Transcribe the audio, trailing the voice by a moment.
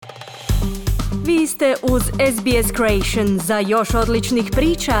Vi ste uz SBS Creation. Za još odličnih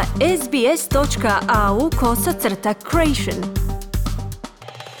priča, sbs.au/creation.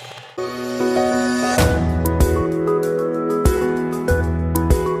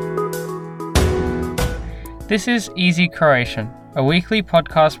 This is Easy Croatian, a weekly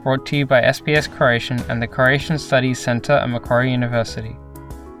podcast brought to you by SBS Croatian and the Croatian Studies Centre at Macquarie University.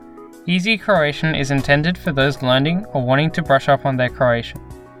 Easy Croatian is intended for those learning or wanting to brush up on their Croatian.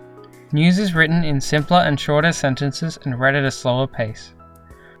 News is written in simpler and shorter sentences and read at a slower pace.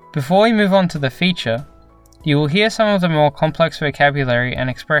 Before we move on to the feature, you will hear some of the more complex vocabulary and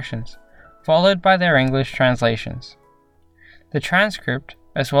expressions, followed by their English translations. The transcript,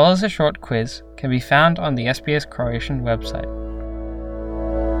 as well as a short quiz, can be found on the SBS Croatian website.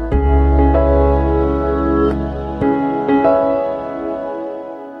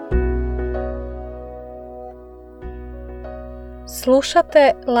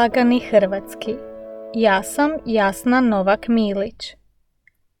 Slušate Lagani hrvatski. Ja sam Jasna Novak-Milić.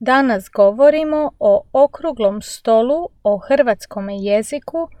 Danas govorimo o okruglom stolu o hrvatskom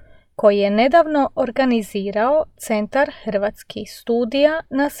jeziku koji je nedavno organizirao Centar hrvatskih studija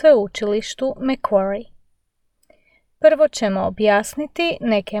na sveučilištu Macquarie. Prvo ćemo objasniti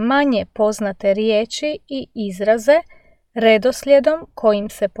neke manje poznate riječi i izraze redoslijedom kojim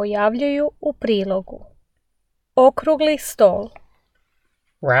se pojavljuju u prilogu. Okrugli stol.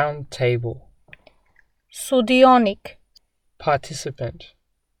 Round table. Sudionik. Participant.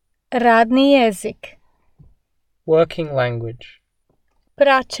 Radni jezik. Working language.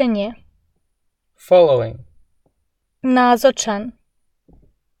 Praćenje. Following. Nazočan.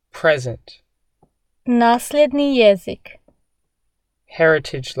 Present. Nasljedni jezik.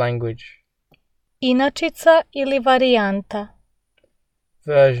 Heritage language. Inačica ili varijanta.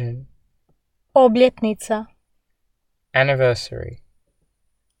 Version. Obljetnica. Anniversary.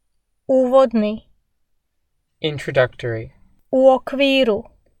 Uvodni. Introductory. U okviru.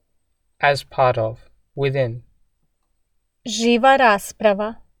 As part of. Within. Živa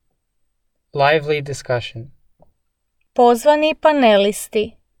rasprava. Lively discussion. Pozvani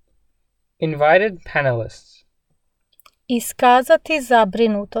panelisti. Invited panelists. Iskazati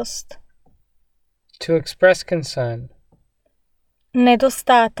zabrinutost. To express concern.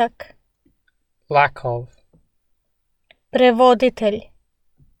 Nedostatak. Lack of. Prevoditelj.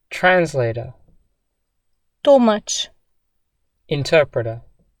 Translator. Tumač. Interpreter.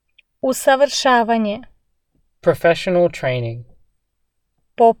 Usavršavanje. Professional training.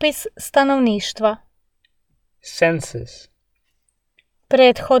 Popis stanovništva. Census.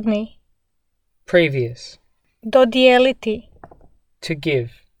 Prethodni. Previous. Dodijeliti. To give.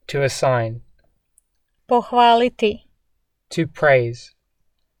 To assign. Pohvaliti. To praise.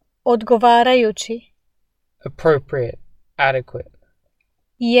 Odgovarajući. Appropriate. Adequate.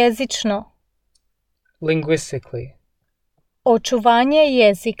 Jezično. Linguistically. Očuvanje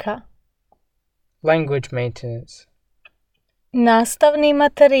jezika. Language maintenance. Nastavni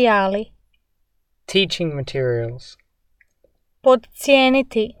materijali. Teaching materials.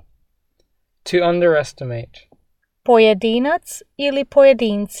 Podcijeniti. To underestimate. Pojedinac ili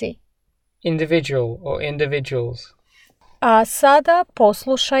pojedinci. Individual or individuals. A sada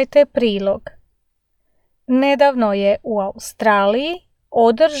poslušajte prilog. Nedavno je u Australiji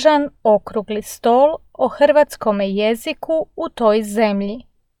održan okrugli stol o hrvatskom jeziku u toj zemlji.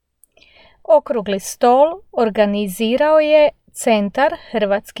 Okrugli stol organizirao je Centar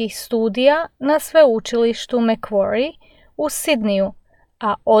hrvatskih studija na sveučilištu Macquarie u Sidneyu,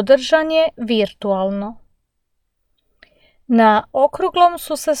 a održan je virtualno. Na okruglom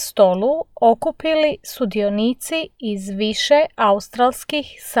su se stolu okupili sudionici iz više australskih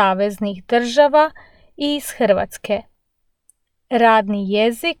saveznih država i iz Hrvatske. Radni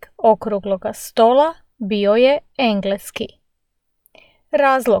jezik okrugloga stola bio je engleski.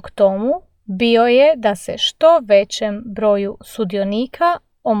 Razlog tomu bio je da se što većem broju sudionika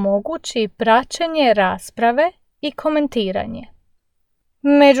omogući praćenje rasprave i komentiranje.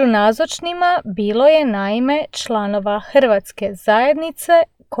 Među nazočnima bilo je naime članova hrvatske zajednice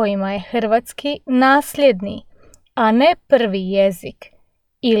kojima je hrvatski nasljedni, a ne prvi jezik,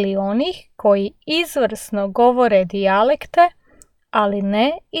 ili onih koji izvrsno govore dijalekte, ali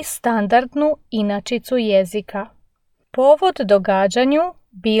ne i standardnu inačicu jezika. Povod događanju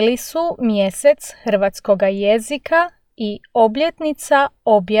bili su mjesec hrvatskoga jezika i obljetnica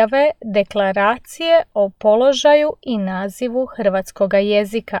objave deklaracije o položaju i nazivu hrvatskoga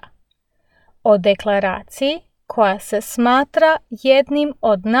jezika. O deklaraciji, koja se smatra jednim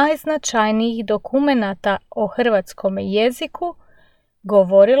od najznačajnijih dokumenata o hrvatskom jeziku,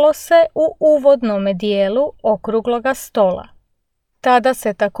 govorilo se u uvodnom dijelu okrugloga stola. Tada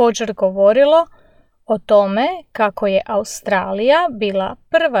se također govorilo o tome kako je Australija bila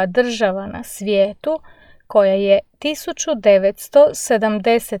prva država na svijetu koja je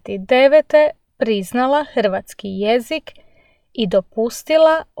 1979. priznala hrvatski jezik i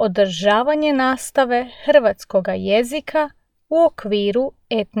dopustila održavanje nastave hrvatskoga jezika u okviru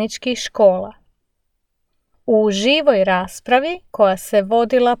etničkih škola. U živoj raspravi koja se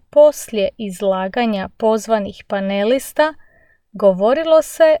vodila poslije izlaganja pozvanih panelista, govorilo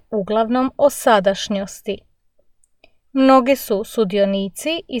se uglavnom o sadašnjosti. Mnogi su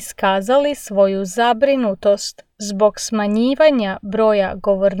sudionici iskazali svoju zabrinutost zbog smanjivanja broja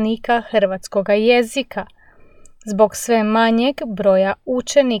govornika hrvatskoga jezika, zbog sve manjeg broja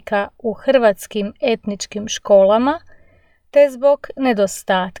učenika u hrvatskim etničkim školama, te zbog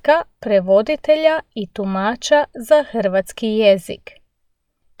nedostatka prevoditelja i tumača za hrvatski jezik.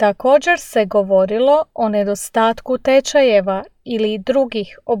 Također se govorilo o nedostatku tečajeva ili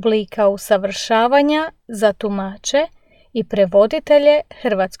drugih oblika usavršavanja za tumače i prevoditelje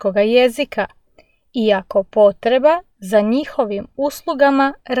hrvatskoga jezika, iako potreba za njihovim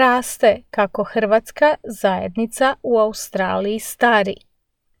uslugama raste kako hrvatska zajednica u Australiji stari.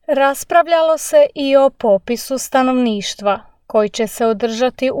 Raspravljalo se i o popisu stanovništva koji će se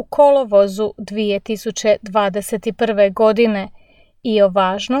održati u kolovozu 2021. godine i o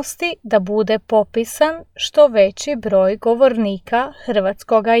važnosti da bude popisan što veći broj govornika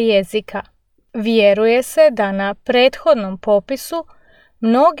hrvatskoga jezika. Vjeruje se da na prethodnom popisu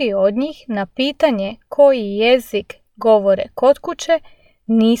mnogi od njih na pitanje koji jezik govore kod kuće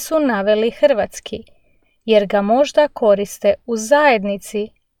nisu naveli hrvatski, jer ga možda koriste u zajednici,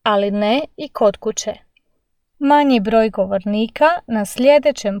 ali ne i kod kuće. Manji broj govornika na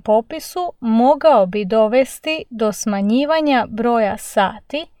sljedećem popisu mogao bi dovesti do smanjivanja broja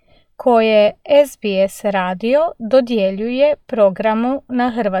sati koje SBS radio dodjeljuje programu na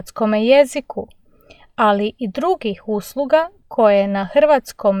hrvatskom jeziku, ali i drugih usluga koje na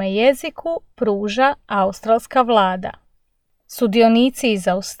hrvatskom jeziku pruža australska vlada. Sudionici iz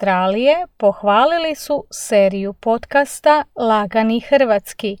Australije pohvalili su seriju podcasta Lagani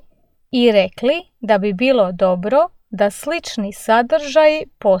hrvatski i rekli da bi bilo dobro da slični sadržaji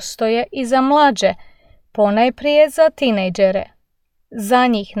postoje i za mlađe, ponajprije za tinejdžere. Za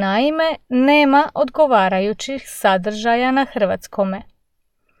njih naime nema odgovarajućih sadržaja na hrvatskome.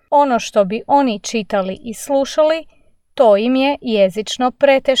 Ono što bi oni čitali i slušali, to im je jezično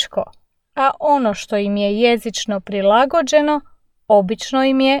preteško, a ono što im je jezično prilagođeno, obično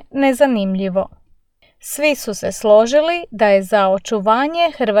im je nezanimljivo. Svi su se složili da je za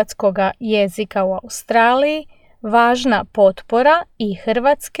očuvanje hrvatskoga jezika u Australiji važna potpora i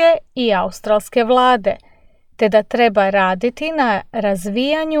hrvatske i australske vlade, te da treba raditi na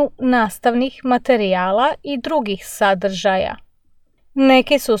razvijanju nastavnih materijala i drugih sadržaja.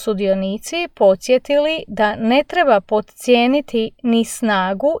 Neki su sudionici podsjetili da ne treba podcijeniti ni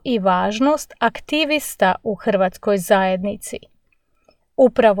snagu i važnost aktivista u hrvatskoj zajednici.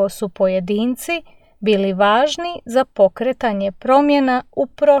 Upravo su pojedinci bili važni za pokretanje promjena u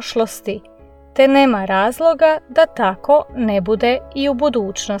prošlosti, te nema razloga da tako ne bude i u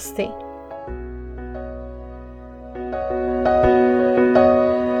budućnosti.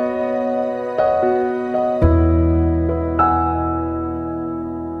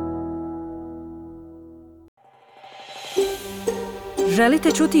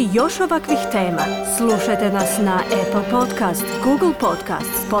 Želite čuti još ovakvih tema? Slušajte nas na Apple Podcast, Google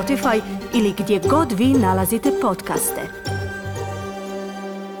Podcast, Spotify ili gdje god vi nalazite podcaste.